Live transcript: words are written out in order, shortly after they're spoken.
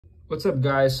What's up,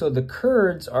 guys? So the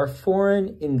Kurds are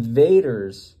foreign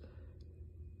invaders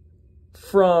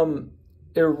from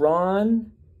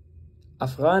Iran,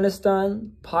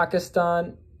 Afghanistan,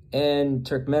 Pakistan, and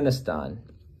Turkmenistan.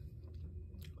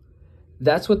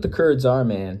 That's what the Kurds are,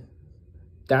 man.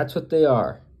 That's what they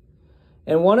are.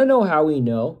 And want to know how we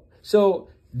know? So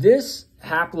this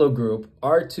haplogroup,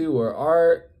 R2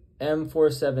 or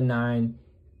RM479,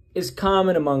 is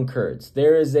common among Kurds.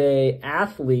 There is an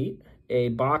athlete, a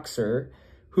boxer,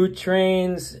 who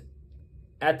trains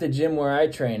at the gym where I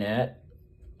train at,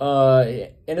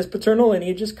 and his paternal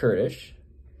lineage is Kurdish,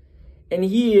 and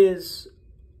he is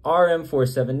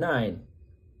RM479,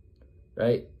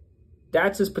 right?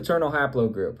 That's his paternal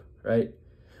haplogroup, right?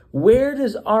 Where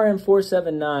does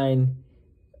RM479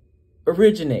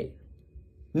 originate?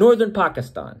 Northern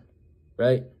Pakistan,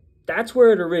 right? That's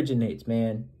where it originates,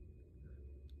 man.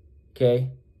 Okay?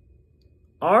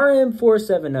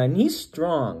 RM479, he's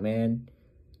strong, man.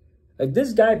 Like,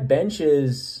 this guy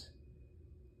benches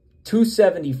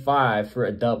 275 for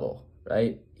a double,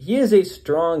 right? He is a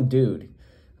strong dude.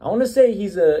 I want to say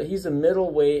he's a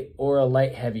middleweight or a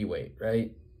light heavyweight,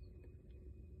 right?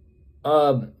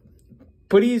 But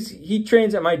he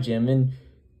trains at my gym, and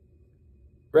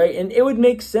right, and it would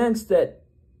make sense that,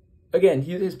 again,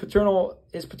 his paternal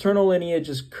lineage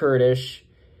is Kurdish,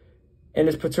 and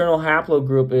his paternal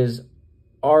haplogroup is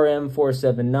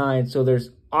RM479. So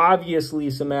there's obviously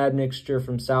some admixture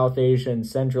from South Asia and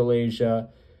Central Asia,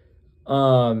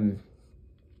 northern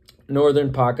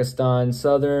Pakistan,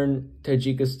 southern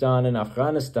Tajikistan, and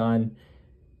Afghanistan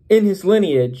in his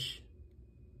lineage.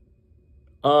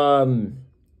 So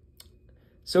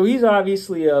he's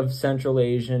obviously of Central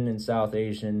Asian and South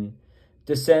Asian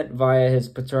descent via his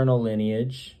paternal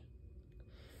lineage.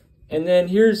 And then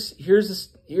here's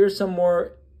some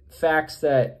more facts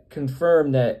that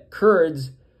confirm that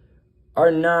Kurds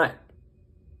are not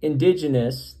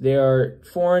indigenous. They are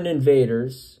foreign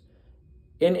invaders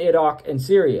in Iraq and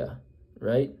Syria,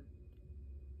 right?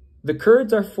 The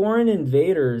Kurds are foreign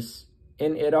invaders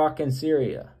in Iraq and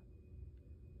Syria,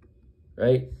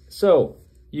 right? So,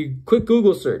 quick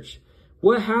Google search.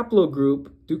 What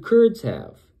haplogroup do Kurds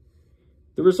have?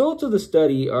 The results of the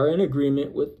study are in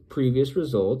agreement with previous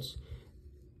results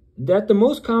that the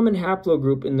most common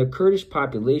haplogroup in the Kurdish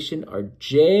population are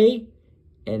J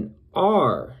and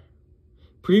R.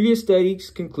 Previous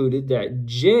studies concluded that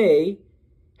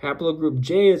haplogroup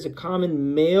J is a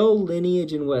common male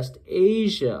lineage in West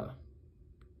Asia.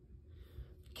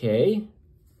 Okay.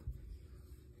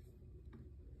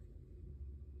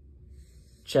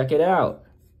 Check it out.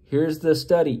 Here's the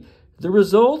study. The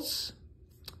results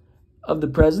of the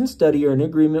present study are in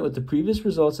agreement with the previous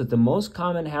results that the most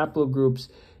common haplogroups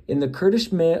in the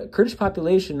Kurdish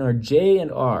population are J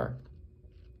and R.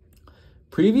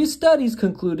 Previous studies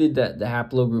concluded that the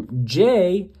haplogroup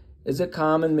J is a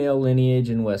common male lineage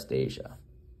in West Asia.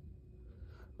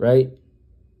 Right?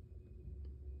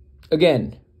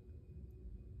 Again,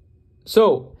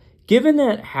 so given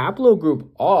that haplogroup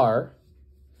R,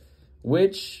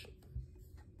 which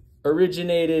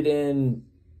originated in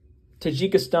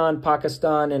Tajikistan,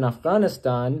 Pakistan, and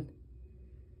Afghanistan,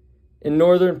 in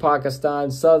northern Pakistan,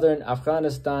 southern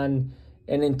Afghanistan,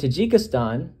 and in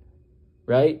Tajikistan,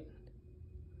 right?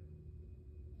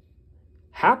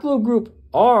 Haplogroup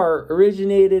R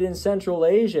originated in Central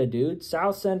Asia, dude.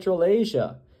 South Central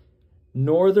Asia.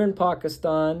 Northern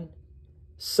Pakistan,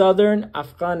 southern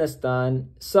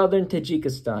Afghanistan, southern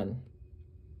Tajikistan.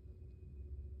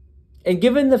 And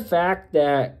given the fact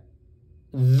that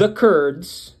the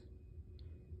Kurds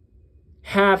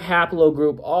have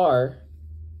haplogroup R,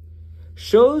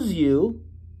 shows you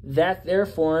that they're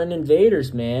foreign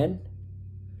invaders, man.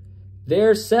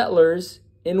 They're settlers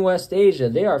in West Asia.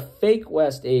 They are fake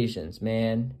West Asians,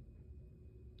 man.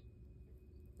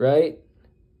 Right?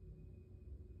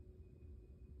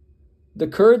 The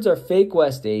Kurds are fake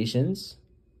West Asians.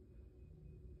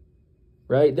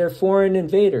 Right? They're foreign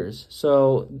invaders.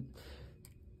 So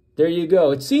there you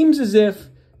go. It seems as if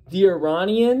the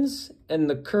Iranians and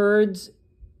the Kurds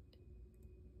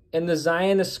and the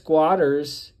Zionist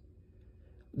squatters,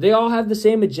 they all have the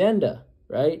same agenda,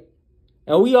 right?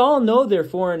 And we all know they're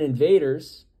foreign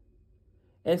invaders.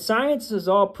 And science has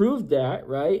all proved that,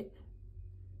 right?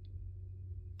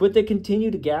 But they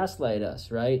continue to gaslight us,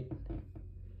 right?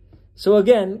 So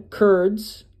again,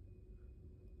 Kurds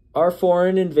are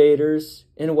foreign invaders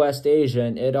in West Asia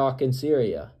and Iraq and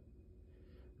Syria,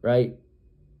 right?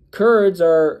 Kurds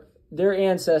their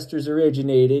ancestors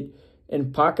originated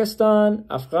in Pakistan,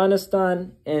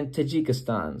 Afghanistan, and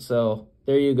Tajikistan. So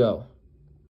there you go.